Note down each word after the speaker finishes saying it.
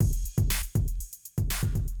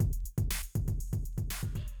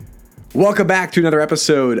Welcome back to another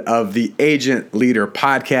episode of the Agent Leader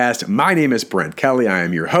Podcast. My name is Brent Kelly. I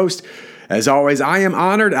am your host. As always, I am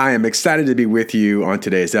honored. I am excited to be with you on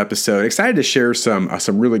today's episode. Excited to share some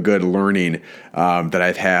really good learning that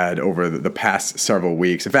I've had over the past several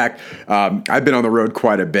weeks. In fact, I've been on the road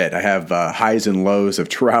quite a bit. I have highs and lows of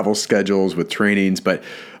travel schedules with trainings, but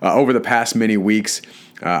over the past many weeks,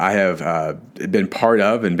 I have been part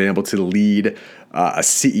of and been able to lead a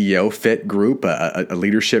CEO fit group, a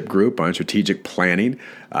leadership group on strategic planning.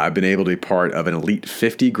 I've been able to be part of an Elite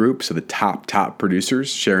 50 group, so the top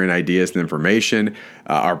producers sharing ideas and information.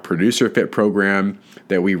 Our producer fit program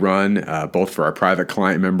that we run, both for our private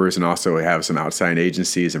client members and also we have some outside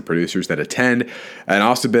agencies and producers that attend, and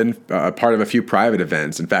also been part of a few private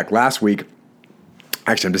events. In fact, last week,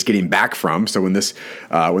 actually, I'm just getting back from, so when this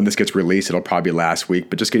gets released, it'll probably be last week,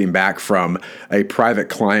 but just getting back from a private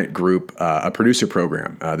client group, a producer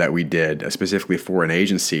program that we did specifically for an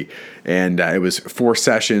agency. And it was 4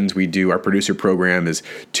 sessions. Our producer program is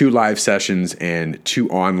 2 live sessions and 2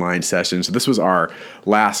 online sessions. So this was our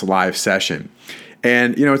last live session.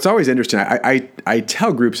 And, it's always interesting. I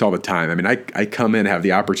tell groups all the time. I mean, I come in and have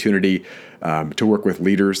the opportunity to work with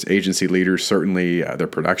leaders, agency leaders, certainly their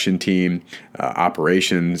production team,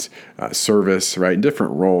 operations, service, right, in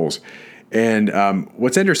different roles. And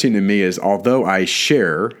what's interesting to me is although I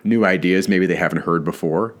share new ideas maybe they haven't heard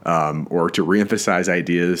before or to reemphasize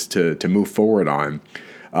ideas to move forward on,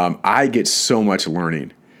 I get so much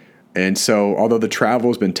learning. And so although the travel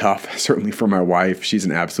has been tough, certainly for my wife, she's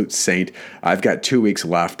an absolute saint. I've got 2 weeks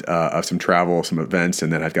left of some travel, some events,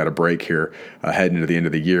 and then I've got a break here heading into the end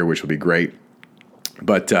of the year, which will be great.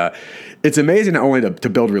 But it's amazing not only to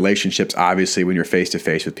build relationships, obviously, when you're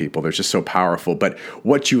face-to-face with people. They're just so powerful. But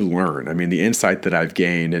what you learn, I mean, the insight that I've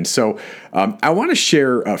gained. And so I want to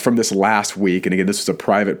share from this last week, and again, this was a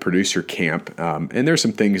private producer camp, and there's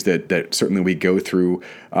some things that certainly we go through,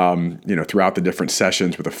 throughout the different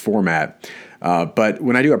sessions with a format. But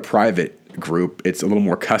when I do a private group, it's a little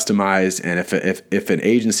more customized, and if an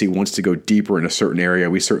agency wants to go deeper in a certain area,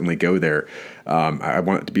 we certainly go there. I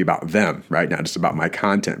want it to be about them, right? Not just about my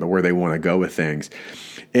content, but where they want to go with things.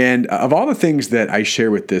 And of all the things that I share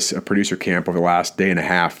with this producer camp over the last day and a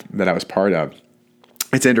half that I was part of,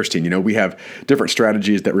 it's interesting. We have different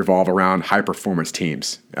strategies that revolve around high-performance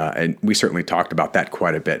teams, and we certainly talked about that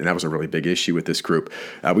quite a bit, and that was a really big issue with this group.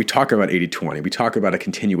 We talk about 80-20. We talk about a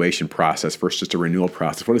continuation process versus just a renewal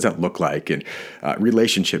process. What does that look like? And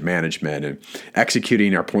relationship management and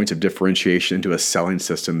executing our points of differentiation into a selling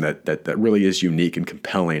system that really is unique and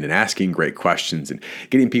compelling, and asking great questions and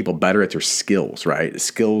getting people better at their skills, right? The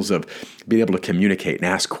skills of being able to communicate and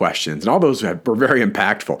ask questions, and all those were very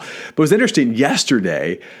impactful. But it was interesting yesterday,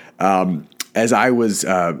 as I was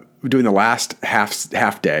doing the last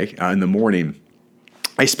half day in the morning,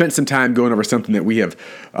 I spent some time going over something that we have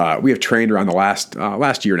trained around the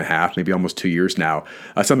last year and a half, maybe almost 2 years now,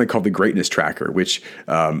 something called the Greatness Tracker, which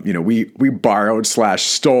we borrowed /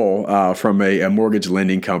 stole from a mortgage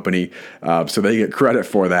lending company, so they get credit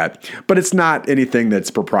for that. But it's not anything that's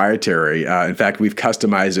proprietary. In fact, we've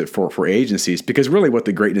customized it for agencies, because really what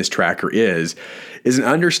the Greatness Tracker is an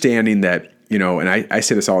understanding that, and I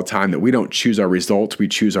say this all the time, that we don't choose our results, we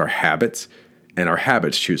choose our habits, and our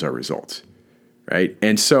habits choose our results. Right?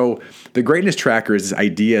 And so the Greatness Tracker is this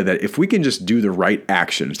idea that if we can just do the right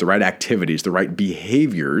actions, the right activities, the right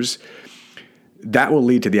behaviors, that will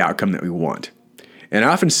lead to the outcome that we want. And I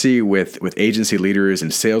often see with agency leaders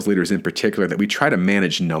and sales leaders in particular that we try to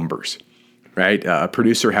manage numbers. Right? A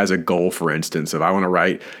producer has a goal, for instance, of I want to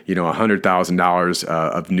write, $100,000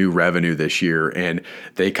 of new revenue this year, and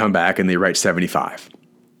they come back and they write 75.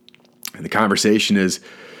 And the conversation is,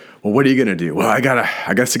 well, what are you going to do? Well, I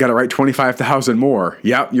guess I got to write 25,000 more.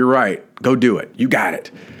 Yep, you're right. Go do it. You got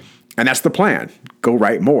it. And that's the plan. Go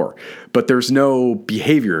write more. But there's no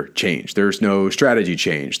behavior change. There's no strategy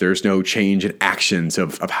change. There's no change in actions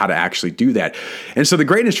of how to actually do that. And so the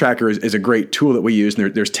Greatness Tracker is a great tool that we use.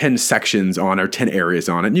 And there's 10 sections on or 10 areas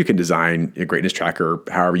on it. And you can design a Greatness Tracker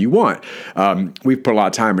however you want. We've put a lot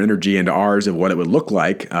of time and energy into ours of what it would look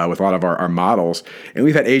like with a lot of our models. And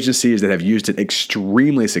we've had agencies that have used it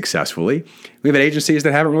extremely successfully. We've had agencies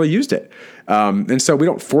that haven't really used it. And so we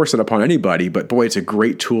don't force it upon anybody, but boy, it's a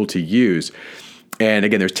great tool to use. And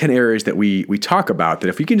again, there's 10 areas that we talk about that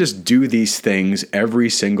if we can just do these things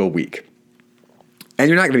every single week, and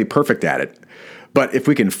you're not going to be perfect at it, but if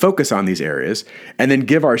we can focus on these areas and then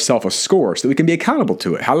give ourselves a score so that we can be accountable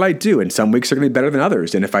to it. How did I do? And some weeks are going to be better than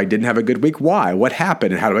others. And if I didn't have a good week, why? What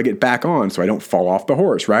happened? And how do I get back on so I don't fall off the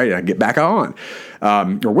horse, right? And I get back on.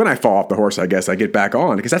 Or when I fall off the horse, I guess I get back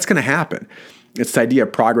on, because that's going to happen. It's the idea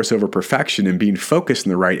of progress over perfection and being focused in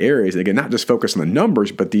the right areas. Again, not just focus on the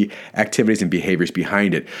numbers, but the activities and behaviors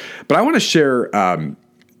behind it. But I want to share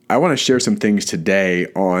some things today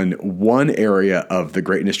on one area of the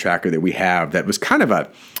greatness tracker that we have that was kind of I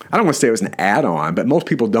don't want to say it was an add-on, but most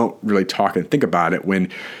people don't really talk and think about it when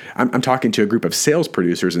I'm talking to a group of sales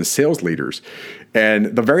producers and sales leaders. And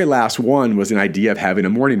the very last one was an idea of having a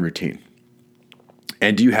morning routine.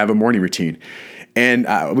 And do you have a morning routine? And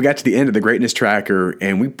we got to the end of the greatness tracker,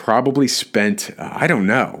 and we probably spent,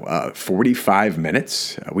 45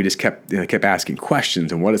 minutes. We just kept asking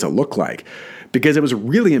questions, and what does it look like? Because it was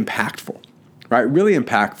really impactful, right? Really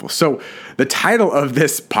impactful. So the title of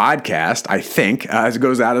this podcast, I think, as it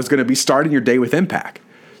goes out, is going to be Starting Your Day with Impact.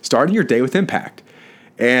 Starting Your Day with Impact.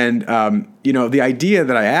 And, the idea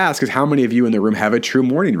that I ask is how many of you in the room have a true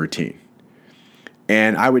morning routine?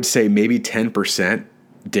 And I would say maybe 10%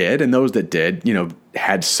 did. And those that did,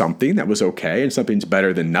 had something that was okay, and something's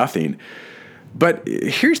better than nothing. But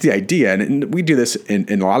here's the idea, and we do this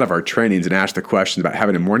in a lot of our trainings and ask the questions about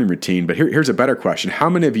having a morning routine. But here's a better question. How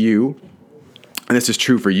many of you, and this is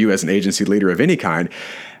true for you as an agency leader of any kind,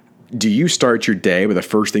 do you start your day with the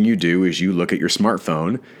first thing you do is you look at your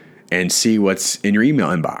smartphone and see what's in your email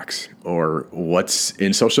inbox or what's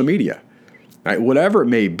in social media, right? Whatever it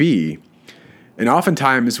may be. And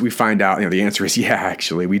oftentimes we find out, the answer is, yeah,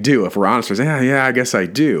 actually we do. If we're honest, we're saying, yeah, I guess I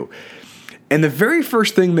do. And the very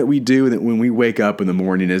first thing that we do that when we wake up in the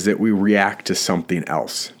morning is that we react to something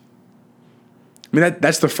else. I mean,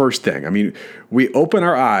 that's the first thing. I mean, we open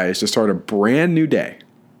our eyes to start a brand new day,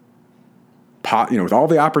 with all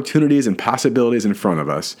the opportunities and possibilities in front of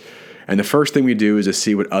us. And the first thing we do is to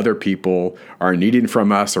see what other people are needing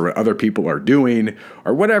from us or what other people are doing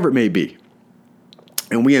or whatever it may be.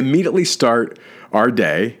 And we immediately start our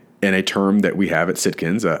day in a term that we have at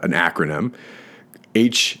Sitkins, an acronym,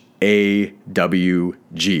 HAWG.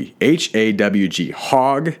 HAWG,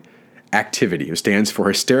 HOG activity. It stands for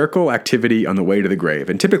hysterical activity on the way to the grave.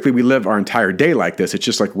 And typically we live our entire day like this. It's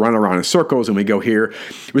just like run around in circles and we go here.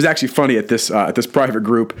 It was actually funny at this private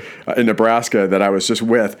group in Nebraska that I was just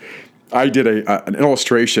with. I did an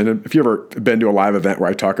illustration. And if you've ever been to a live event where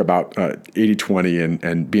I talk about 80-20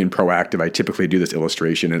 and being proactive, I typically do this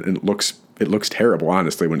illustration, and it looks terrible,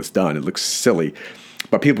 honestly, when it's done. It looks silly,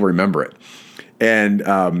 but people remember it. And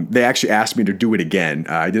they actually asked me to do it again.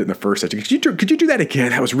 I did it in the first session. Could you do that again?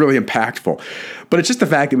 That was really impactful. But it's just the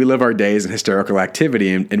fact that we live our days in hysterical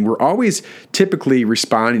activity, and we're always typically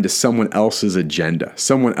responding to someone else's agenda,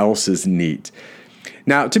 someone else's needs.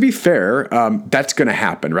 Now, to be fair, that's going to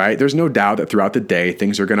happen, right? There's no doubt that throughout the day,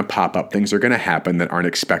 things are going to pop up, things are going to happen that aren't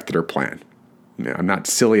expected or planned. I'm not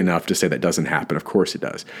silly enough to say that doesn't happen. Of course it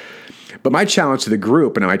does. But my challenge to the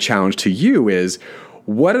group and my challenge to you is,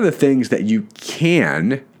 what are the things that you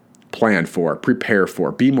can plan for, prepare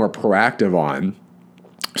for, be more proactive on,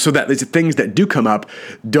 so that these things that do come up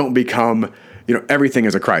don't become, everything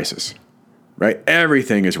is a crisis, right?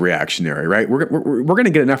 Everything is reactionary, right? We're going to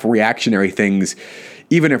get enough reactionary things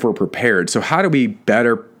even if we're prepared. So how do we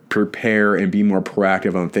better prepare and be more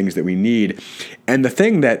proactive on things that we need? And the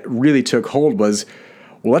thing that really took hold was,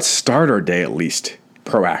 well, let's start our day at least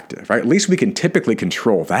proactive, right? At least we can typically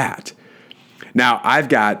control that. Now, I've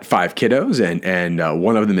got 5 kiddos, and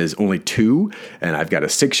one of them is only 2, and I've got a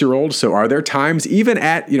 6-year-old. So are there times, even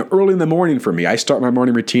at early in the morning for me, I start my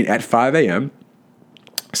morning routine at 5 a.m.,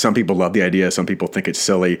 Some people love the idea. Some people think it's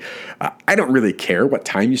silly. I don't really care what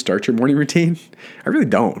time you start your morning routine. I really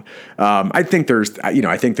don't. I think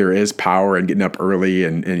there is power in getting up early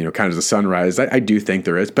and kind of the sunrise. I do think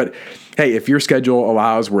there is. But hey, if your schedule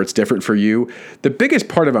allows where it's different for you, the biggest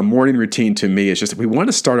part of a morning routine to me is just that we want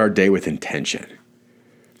to start our day with intention,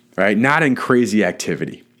 right? Not in crazy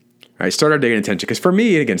activity. Right, start our day in intention. Because for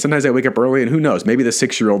me, again, sometimes I wake up early and who knows, maybe the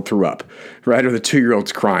 6-year-old threw up, right? Or the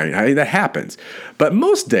 2-year-old's crying. That happens. But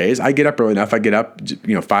most days I get up early enough. I get up,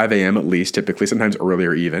 5 a.m. at least, typically, sometimes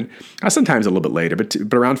earlier even. Sometimes a little bit later, but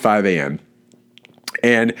around 5 a.m.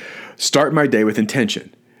 And start my day with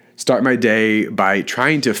intention. Start my day by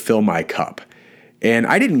trying to fill my cup. And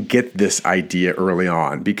I didn't get this idea early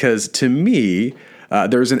on because to me,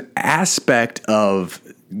 there's an aspect of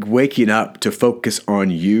waking up to focus on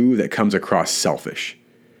you that comes across selfish,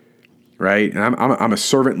 right? And I'm a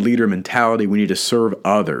servant leader mentality. We need to serve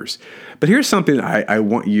others. But here's something I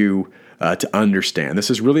want you to understand. This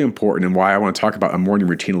is really important, and why I want to talk about a morning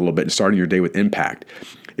routine a little bit and starting your day with impact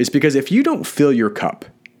is because if you don't fill your cup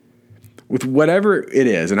with whatever it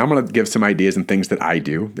is, and I'm going to give some ideas and things that I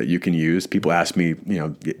do that you can use. People ask me,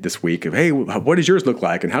 this week of, hey, what does yours look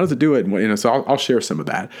like, and how does it do it? And so I'll share some of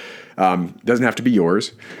that. Doesn't have to be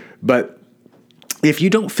yours, but if you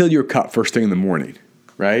don't fill your cup first thing in the morning,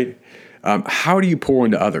 right? How do you pour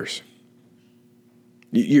into others?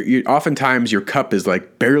 You oftentimes your cup is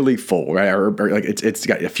like barely full, right? Or like it's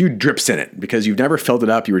got a few drips in it because you've never filled it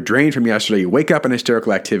up. You were drained from yesterday. You wake up in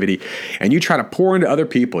hysterical activity, and you try to pour into other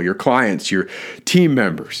people, your clients, your team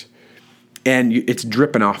members, and it's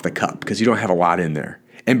dripping off the cup because you don't have a lot in there.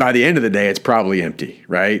 And by the end of the day, it's probably empty,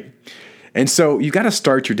 right? And so you got to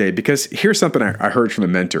start your day, because here's something I heard from a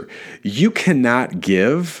mentor: you cannot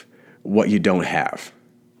give what you don't have.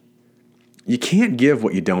 You can't give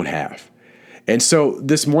what you don't have. And so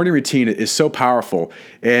this morning routine is so powerful,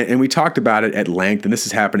 and we talked about it at length, and this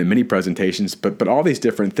has happened in many presentations, but all these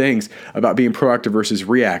different things about being proactive versus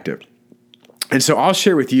reactive. And so I'll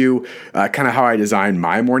share with you kind of how I design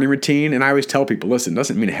my morning routine. And I always tell people, listen, it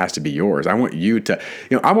doesn't mean it has to be yours. I want you to,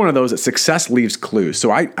 I'm one of those that success leaves clues.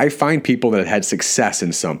 So I find people that have had success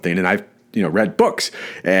in something, and I've read books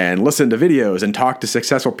and listened to videos and talked to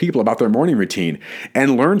successful people about their morning routine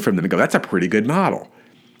and learn from them and go, that's a pretty good model.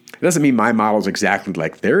 It doesn't mean my model is exactly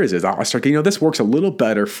like theirs is. I'll start, this works a little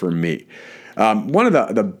better for me. One of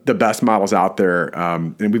the best models out there,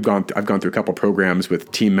 and I've gone through a couple programs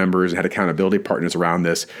with team members and had accountability partners around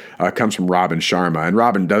this, comes from Robin Sharma. And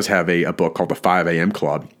Robin does have a book called The 5 a.m.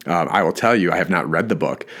 Club. I will tell you, I have not read the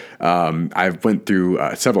book. I've went through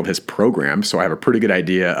several of his programs, so I have a pretty good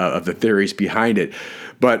idea of the theories behind it.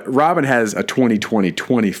 But Robin has a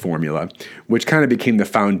 20-20-20 formula, which kind of became the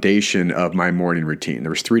foundation of my morning routine.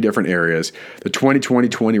 There was 3 different areas. The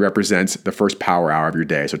 20-20-20 represents the first power hour of your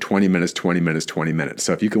day. So 20 minutes, 20 minutes, 20 minutes.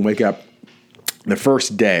 So if you can wake up the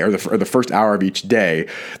first day or the first hour of each day,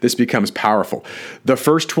 this becomes powerful. The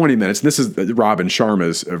first 20 minutes, this is Robin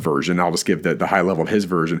Sharma's version. I'll just give the high level of his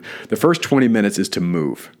version. The first 20 minutes is to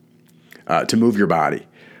move your body,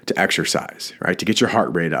 to exercise, right? To get your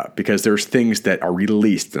heart rate up, because there's things that are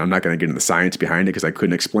released, and I'm not going to get into the science behind it because I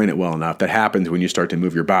couldn't explain it well enough. That happens when you start to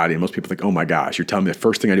move your body. And most people think, oh my gosh, you're telling me the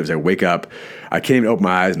first thing I do is I wake up, I can't even open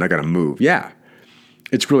my eyes, and I got to move. Yeah,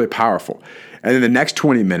 it's really powerful. And then the next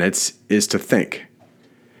 20 minutes is to think.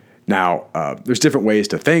 Now, there's different ways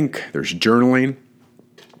to think. There's journaling,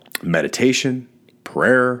 meditation,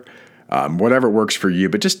 prayer, whatever works for you,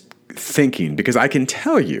 but just thinking, because I can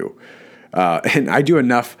tell you, and I do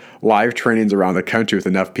enough live trainings around the country with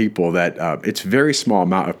enough people that it's a very small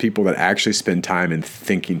amount of people that actually spend time in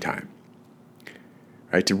thinking time,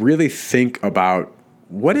 right? To really think about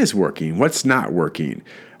what is working, what's not working,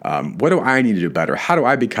 what do I need to do better? How do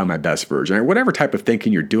I become my best version? Right? Whatever type of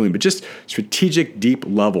thinking you're doing, but just strategic, deep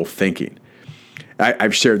level thinking.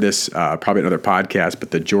 I've shared this probably in another podcast,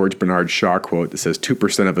 but the George Bernard Shaw quote that says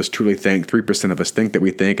 2% of us truly think, 3% of us think that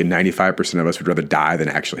we think, and 95% of us would rather die than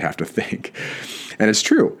actually have to think. And it's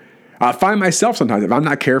true. I find myself sometimes, if I'm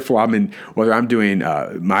not careful, whether I'm doing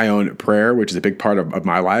my own prayer, which is a big part of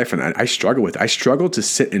my life, and I struggle with it. I struggle to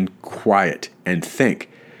sit in quiet and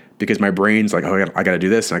think, because my brain's like, oh, I got to do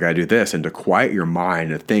this and I got to do this. And to quiet your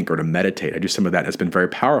mind and think, or to meditate, I do some of that. Has been very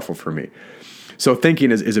powerful for me. So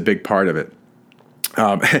thinking is a big part of it.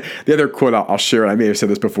 The other quote I'll share, and I may have said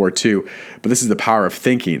this before too, but this is the power of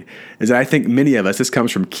thinking, is that I think many of us, this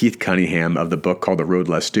comes from Keith Cunningham of the book called The Road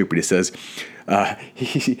Less Stupid. He says,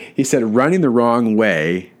 he said, running the wrong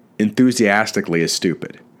way enthusiastically is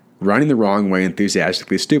stupid. Running the wrong way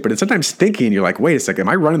enthusiastically is stupid. And sometimes thinking, you're like, wait a second, am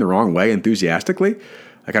I running the wrong way enthusiastically?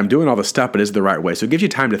 Like, I'm doing all this stuff, but is it the right way? So it gives you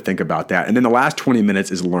time to think about that. And then the last 20 minutes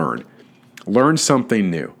is learn. Learn something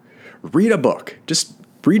new. Read a book. Just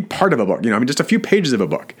read part of a book, just a few pages of a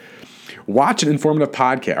book. Watch an informative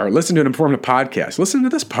podcast, or listen to an informative podcast. Listen to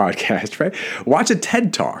this podcast, right? Watch a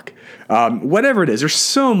TED Talk. Whatever it is, there's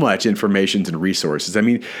so much information and resources.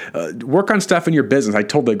 Work on stuff in your business. I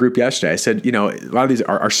told the group yesterday, I said, a lot of these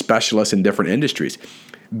are specialists in different industries.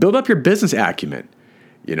 Build up your business acumen,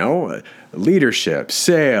 leadership,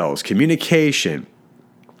 sales, communication,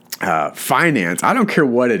 finance. I don't care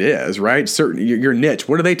what it is, right? Certain your niche.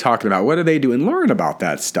 What are they talking about? What do they do? And learn about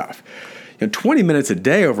that stuff. 20 minutes a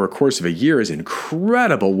day over a course of a year is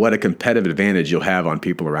incredible. What a competitive advantage you'll have on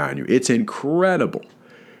people around you. It's incredible,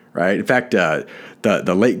 right? In fact,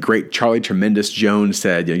 the late great Charlie Tremendous Jones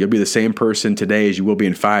said, you'll be the same person today as you will be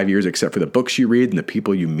in 5 years, except for the books you read and the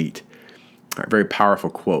people you meet. All right, very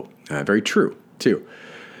powerful quote. Very true too.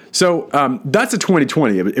 So that's a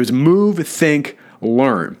 2020. It was move, think,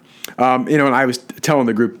 learn. And I was telling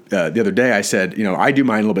the group the other day, I said, I do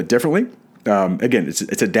mine a little bit differently. Again,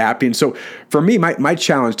 it's adapting. So for me, my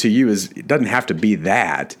challenge to you is, it doesn't have to be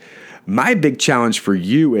that. My big challenge for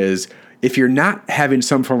you is, if you're not having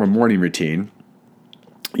some form of morning routine,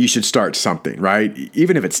 you should start something, right?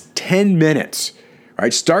 Even if it's 10 minutes,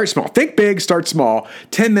 right? Start small. Think big, start small.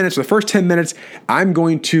 10 minutes, for the first 10 minutes, I'm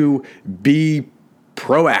going to be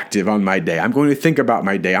proactive on my day. I'm going to think about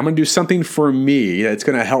my day. I'm going to do something for me that's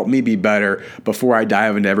going to help me be better before I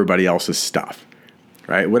dive into everybody else's stuff,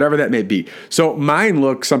 right? Whatever that may be. So mine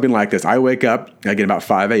looks something like this. I wake up, I get about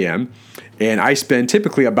 5 a.m., and I spend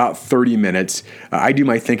typically about 30 minutes. I do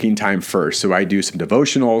my thinking time first. So I do some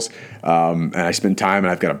devotionals, and I spend time,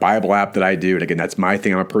 and I've got a Bible app that I do. And again, that's my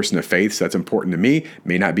thing. I'm a person of faith, so that's important to me.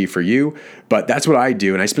 May not be for you, but that's what I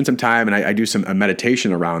do. And I spend some time, and I do some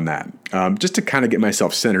meditation around that, just to kind of get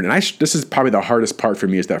myself centered. And this is probably the hardest part for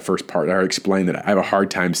me, is that first part. I already explained that I have a hard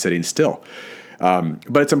time sitting still.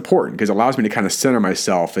 But it's important because it allows me to kind of center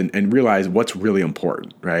myself and realize what's really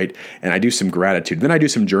important, right? And I do some gratitude. Then I do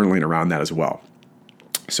some journaling around that as well.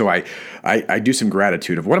 So I do some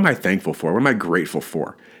gratitude of what am I thankful for? What am I grateful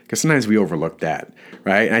for? Because sometimes we overlook that,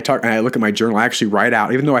 right? And I look at my journal. I actually write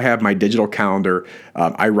out, even though I have my digital calendar,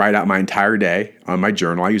 I write out my entire day on my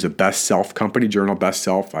journal. I use a Best Self company journal, Best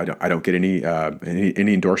Self. I don't get any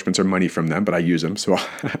endorsements or money from them, but I use them, so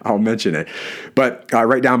I'll mention it. But I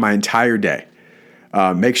write down my entire day.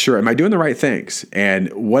 Make sure, am I doing the right things? And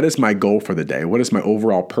what is my goal for the day? What is my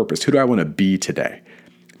overall purpose? Who do I want to be today?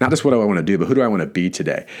 Not just what do I want to do, but who do I want to be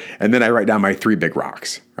today? And then I write down my 3 big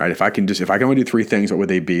rocks, right? If I can only do 3 things, what would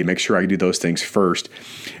they be? Make sure I do those things first.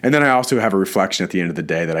 And then I also have a reflection at the end of the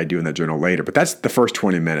day that I do in the journal later. But that's the first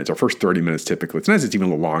 20 minutes or first 30 minutes typically. Sometimes it's even a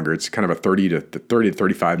little longer. It's kind of a 30 to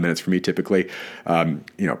 35 minutes for me typically.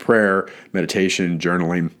 Prayer, meditation,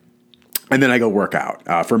 journaling. And then I go work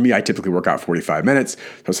out. For me, I typically work out 45 minutes.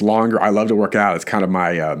 So it's longer. I love to work out. It's kind of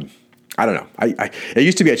my, I don't know. It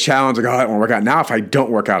used to be a challenge. Like, I don't want to work out. Now, if I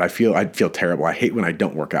don't work out, I feel terrible. I hate when I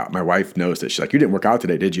don't work out. My wife knows this. She's like, you didn't work out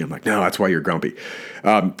today, did you? I'm like, no, that's why you're grumpy.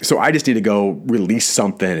 So I just need to go release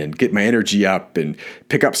something and get my energy up and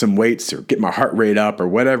pick up some weights or get my heart rate up or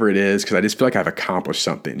whatever it is, because I just feel like I've accomplished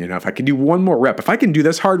something. If I can do one more rep, if I can do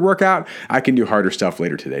this hard workout, I can do harder stuff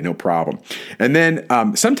later today, no problem. And then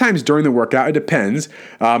sometimes during the workout, it depends.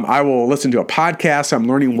 I will listen to a podcast. So I'm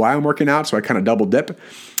learning why I'm working out, so I kind of double dip.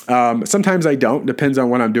 Sometimes I don't. Depends on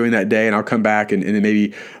what I'm doing that day, and I'll come back and then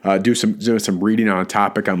maybe do some reading on a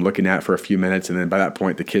topic I'm looking at for a few minutes, and then by that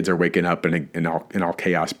point the kids are waking up and all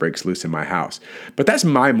chaos breaks loose in my house. But that's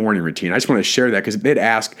my morning routine. I just want to share that because they'd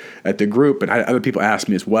ask at the group, and other people ask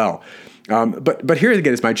me as well. But here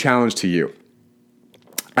again is my challenge to you.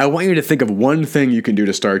 I want you to think of one thing you can do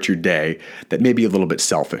to start your day that may be a little bit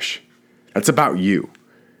selfish. That's about you.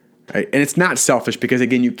 Right? And it's not selfish because,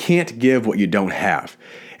 again, you can't give what you don't have.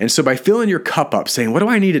 And so by filling your cup up, saying, what do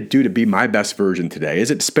I need to do to be my best version today? Is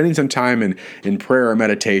it spending some time in prayer or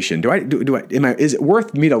meditation? Is it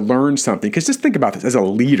worth me to learn something? Because just think about this as a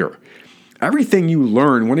leader. Everything you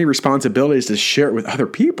learn, one of your responsibilities is to share it with other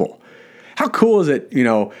people. How cool is it?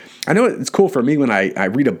 I know it's cool for me when I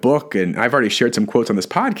read a book, and I've already shared some quotes on this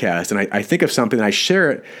podcast, and I think of something and I share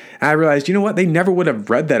it, and I realized, you know what? They never would have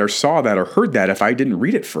read that or saw that or heard that if I didn't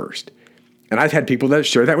read it first. And I've had people that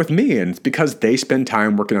share that with me, and it's because they spend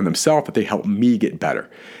time working on themselves that they help me get better.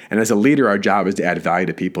 And as a leader, our job is to add value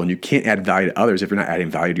to people, and you can't add value to others if you're not adding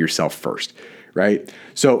value to yourself first, right?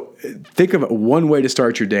 So think of one way to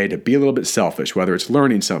start your day to be a little bit selfish, whether it's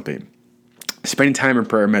learning something, spending time in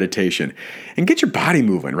prayer, meditation, and get your body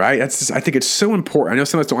moving, right? I think it's so important. I know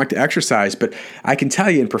some of us don't like to exercise, but I can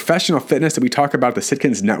tell you in professional fitness that we talk about the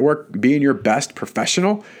Sitkins Network, being your best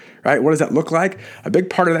professional, right? What does that look like? A big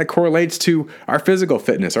part of that correlates to our physical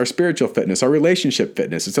fitness, our spiritual fitness, our relationship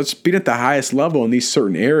fitness. It's just being at the highest level in these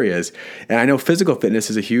certain areas. And I know physical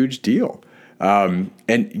fitness is a huge deal. And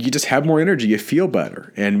you just have more energy, you feel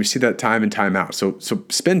better. And we see that time and time out. So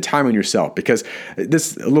spend time on yourself, because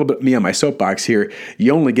this a little bit me on my soapbox here.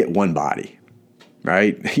 You only get one body,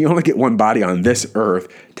 right? You only get one body on this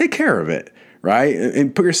earth. Take care of it, right?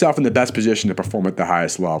 And put yourself in the best position to perform at the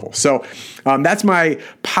highest level. So that's my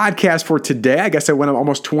podcast for today. I guess I went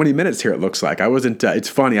almost 20 minutes here, it looks like. I wasn't, it's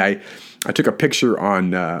funny. I took a picture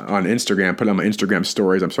on Instagram, put it on my Instagram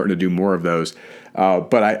stories. I'm starting to do more of those.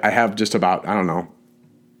 But I have just about, I don't know,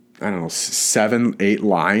 7-8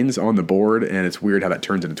 lines on the board, and it's weird how that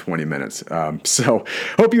turns into 20 minutes. So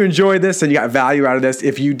hope you enjoyed this and you got value out of this.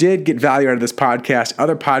 If you did get value out of this podcast,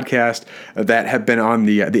 other podcasts that have been on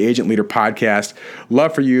the Agent Leader podcast,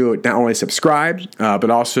 love for you not only subscribe,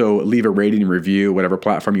 but also leave a rating and review, whatever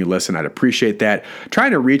platform you listen. I'd appreciate that.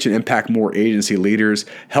 Trying to reach and impact more agency leaders,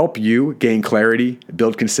 help you gain clarity,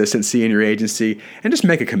 build consistency in your agency, and just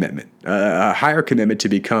make a commitment, a higher commitment to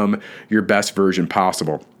become your best version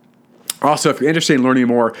possible. Also, if you're interested in learning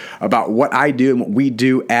more about what I do and what we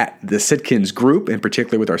do at the Sitkins Group, in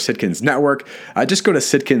particular with our Sitkins Network, just go to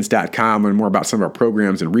sitkins.com and learn more about some of our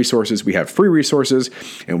programs and resources. We have free resources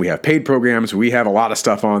and we have paid programs. We have a lot of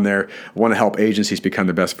stuff on there. I want to help agencies become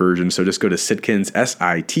the best version. So just go to Sitkins,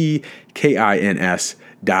 SITKINS.com.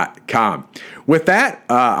 With that,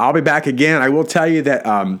 I'll be back again. I will tell you that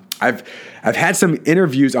I've had some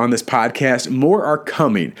interviews on this podcast. More are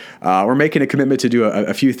coming. We're making a commitment to do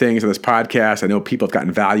a few things on this podcast. I know people have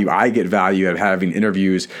gotten value. I get value out of having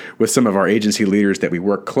interviews with some of our agency leaders that we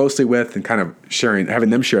work closely with and kind of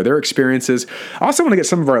having them share their experiences. I also want to get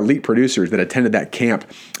some of our elite producers that attended that camp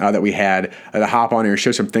that we had to hop on here and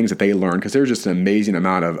share some things that they learned, because there's just an amazing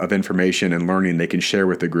amount of information and learning they can share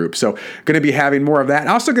with the group. So going to be having more of that.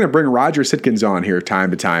 Also going to bring Roger Sitkins on here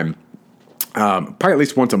time to time. Probably at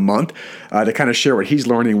least once a month to kind of share what he's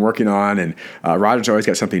learning and working on. And Roger's always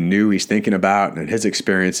got something new he's thinking about, and his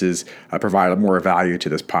experiences provide more value to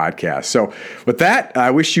this podcast. So with that,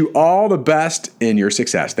 I wish you all the best in your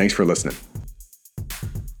success. Thanks for listening.